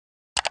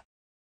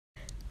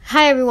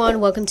Hi everyone,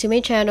 welcome to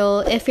my channel.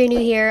 If you're new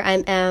here,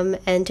 I'm Em,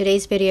 and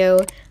today's video,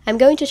 I'm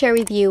going to share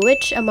with you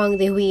which among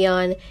the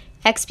Huion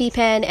XP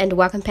Pen and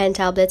Wacom Pen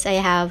tablets I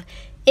have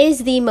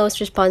is the most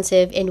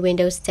responsive in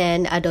Windows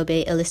 10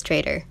 Adobe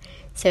Illustrator.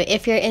 So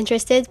if you're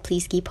interested,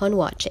 please keep on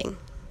watching.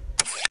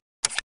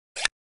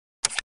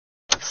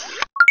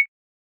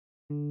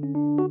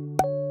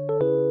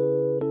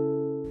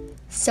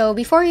 So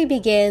before we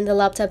begin, the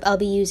laptop I'll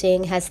be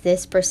using has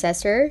this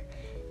processor,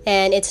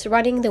 and it's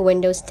running the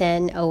Windows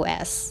 10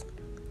 OS.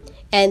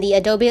 And the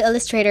Adobe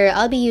Illustrator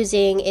I'll be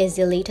using is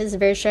the latest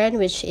version,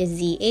 which is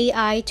the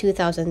AI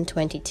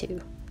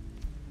 2022.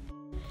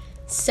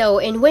 So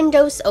in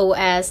Windows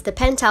OS, the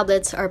pen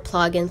tablets are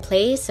plug and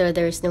play, so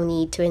there's no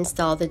need to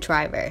install the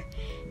driver.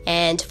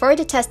 And for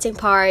the testing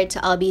part,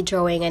 I'll be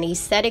drawing an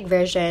aesthetic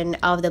version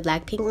of the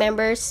Blackpink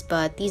members,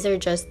 but these are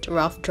just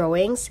rough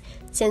drawings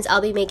since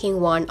I'll be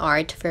making one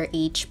art for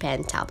each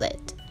pen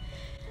tablet.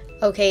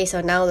 Okay,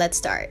 so now let's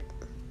start.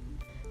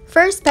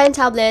 First pen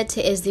tablet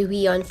is the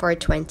Huion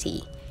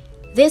H420.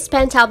 This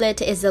pen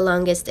tablet is the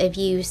longest I've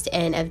used,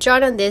 and I've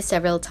drawn on this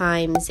several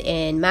times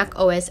in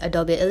macOS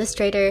Adobe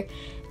Illustrator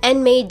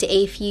and made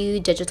a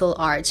few digital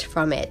arts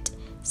from it,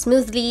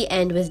 smoothly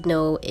and with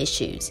no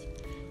issues.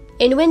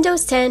 In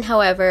Windows 10,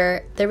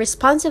 however, the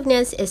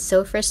responsiveness is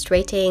so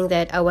frustrating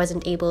that I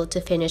wasn't able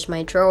to finish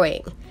my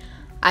drawing.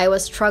 I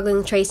was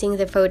struggling tracing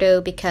the photo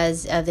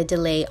because of the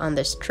delay on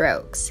the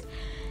strokes.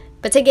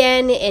 But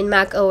again, in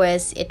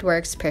macOS, it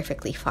works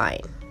perfectly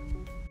fine.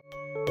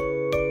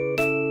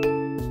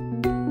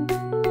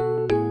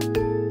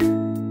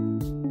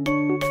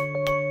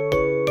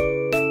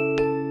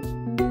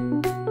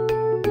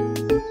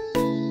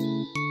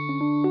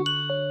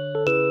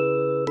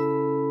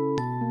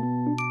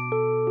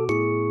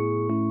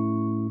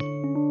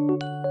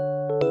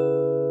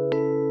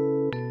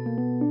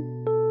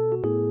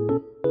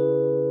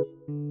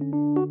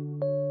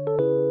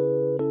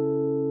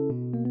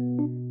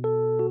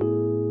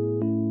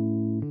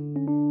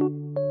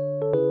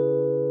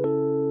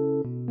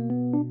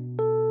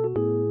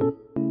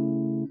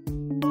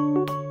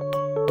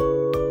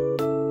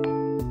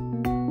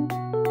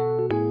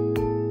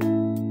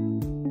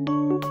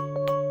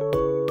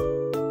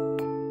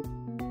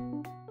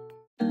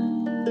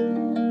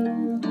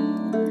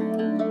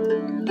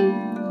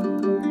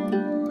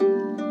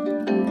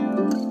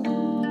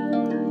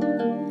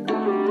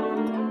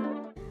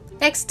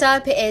 Next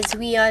up is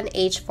Huion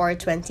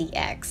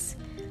H420X.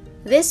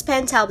 This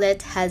pen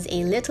tablet has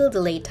a little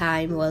delay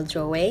time while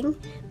drawing,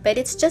 but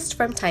it's just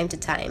from time to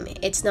time.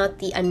 It's not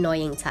the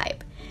annoying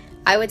type.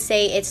 I would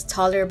say it's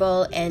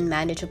tolerable and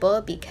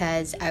manageable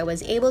because I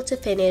was able to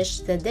finish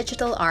the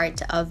digital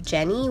art of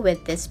Jenny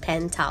with this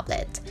pen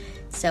tablet,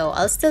 so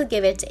I'll still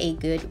give it a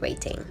good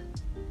rating.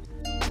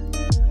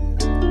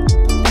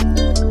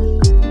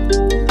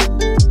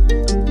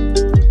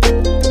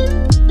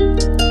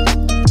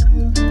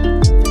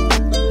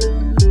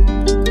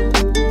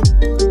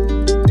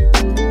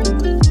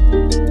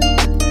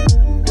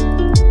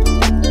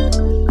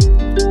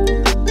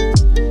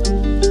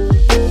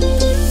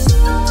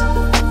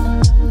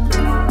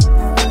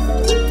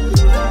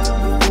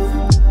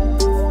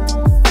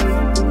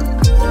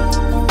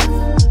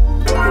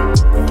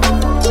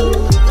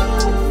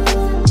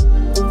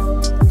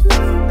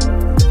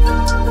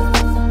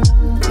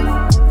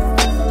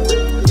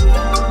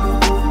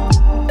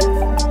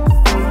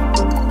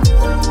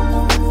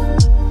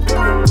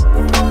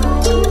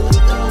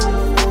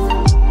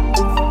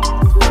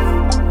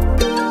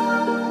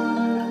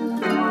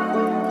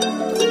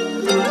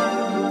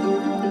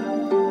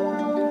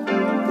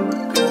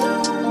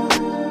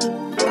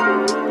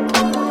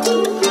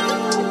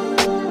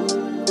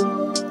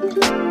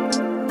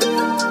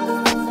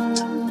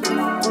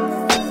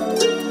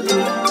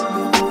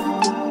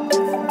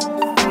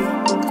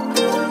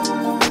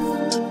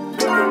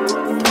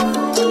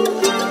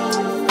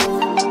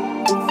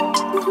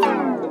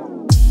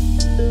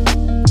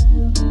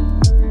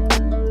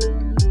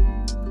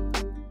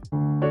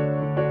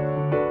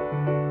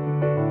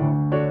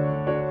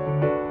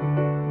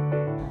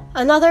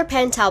 Another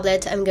pen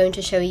tablet I'm going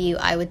to show you,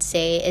 I would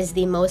say, is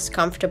the most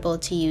comfortable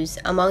to use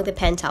among the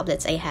pen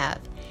tablets I have,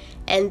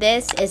 and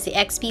this is the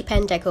XP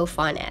Pen Deco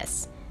Font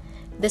S.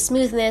 The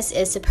smoothness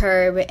is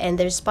superb and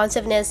the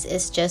responsiveness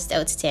is just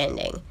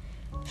outstanding.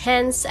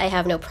 Hence, I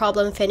have no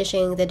problem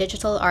finishing the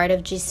digital art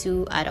of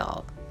Jisoo at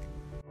all.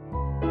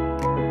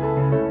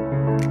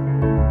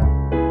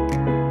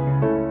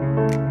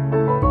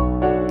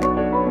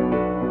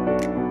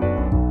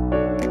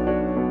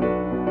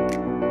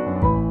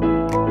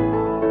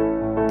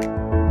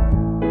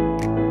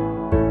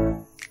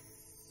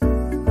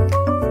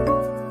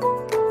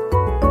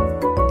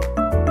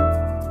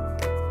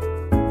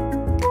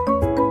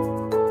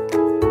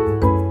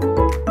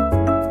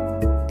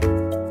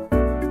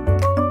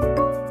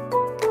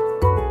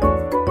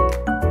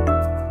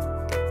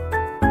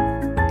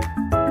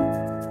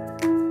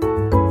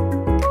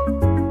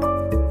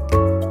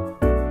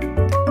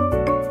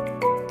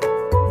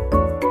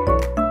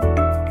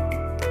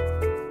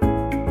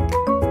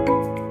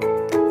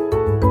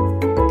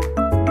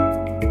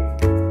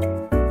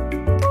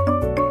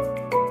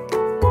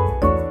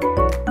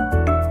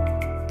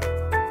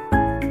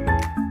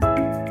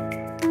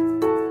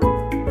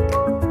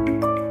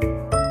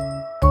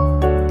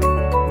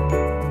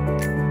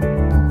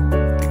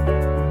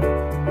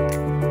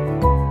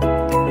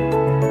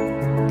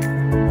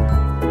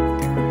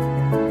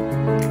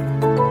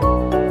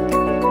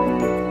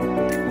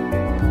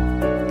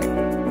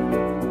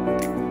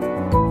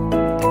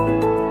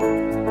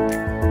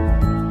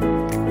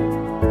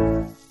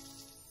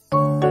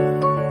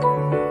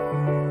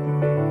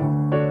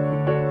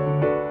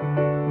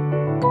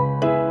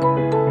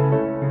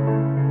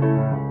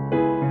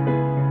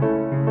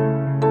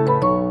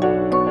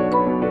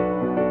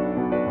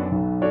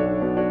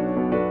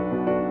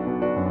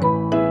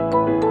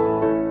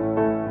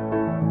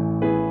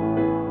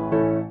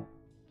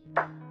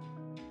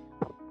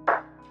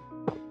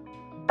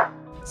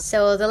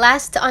 So the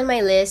last on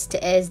my list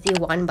is the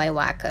one by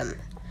Wacom.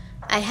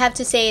 I have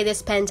to say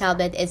this pen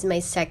tablet is my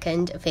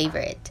second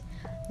favorite.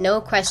 No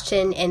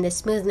question in the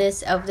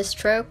smoothness of the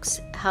strokes,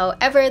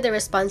 however the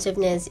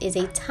responsiveness is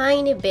a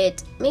tiny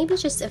bit, maybe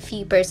just a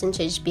few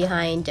percentage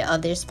behind the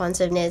other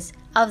responsiveness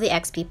of the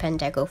XP Pen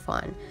Deco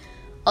font.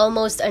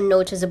 Almost a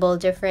noticeable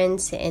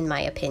difference in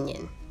my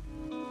opinion.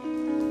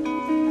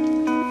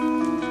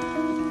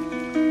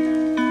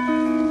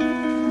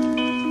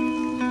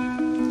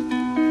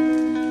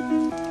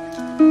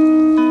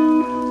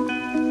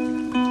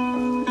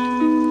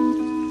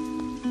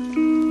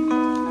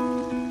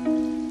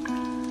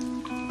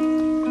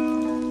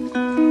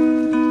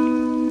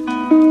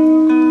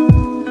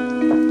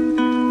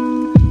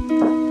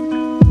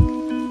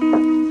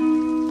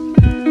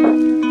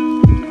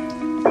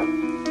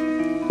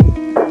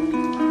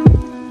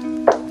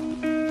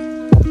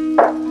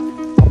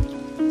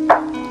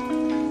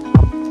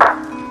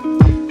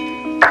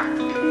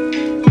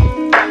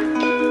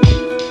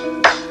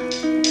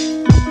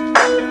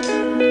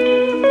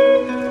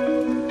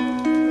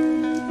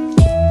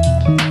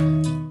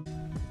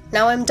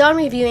 Now I'm done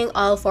reviewing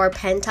all 4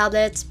 pen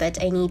tablets,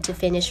 but I need to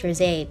finish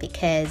rosé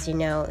because, you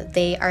know,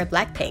 they are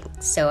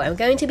Blackpink. So I'm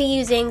going to be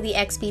using the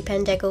XP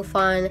Pen Deco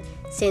font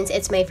since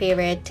it's my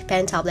favorite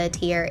pen tablet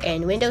here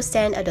in Windows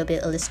 10 Adobe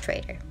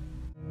Illustrator.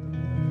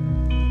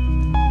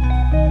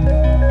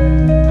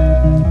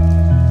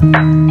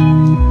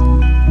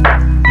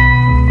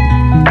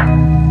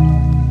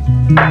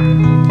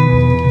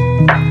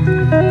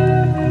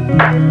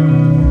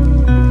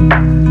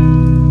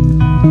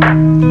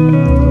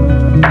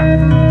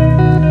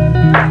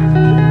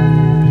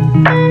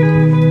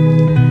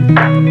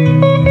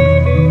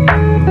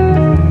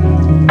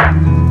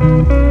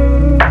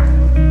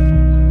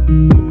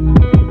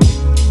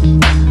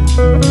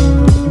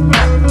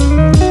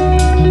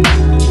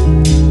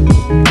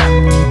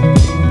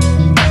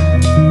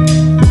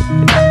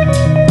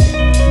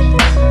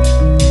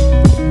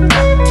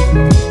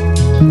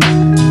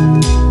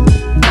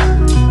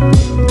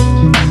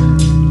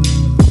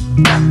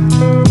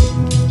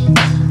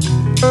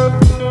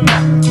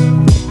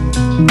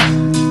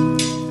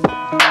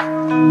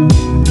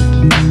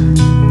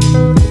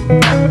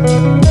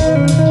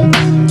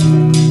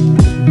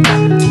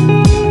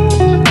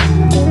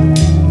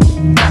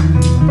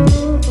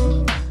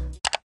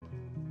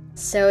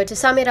 So to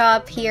sum it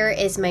up, here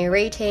is my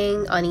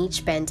rating on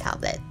each pen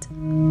tablet.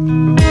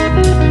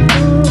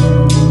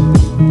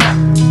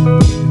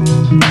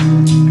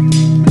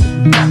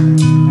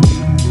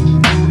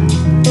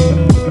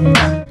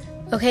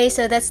 Okay,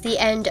 so that's the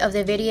end of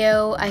the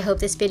video. I hope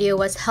this video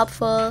was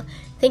helpful.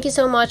 Thank you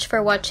so much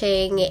for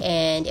watching,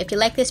 and if you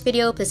like this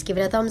video, please give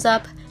it a thumbs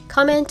up,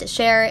 comment,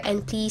 share,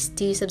 and please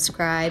do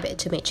subscribe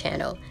to my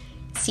channel.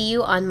 See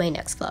you on my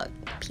next vlog.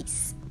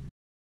 Peace.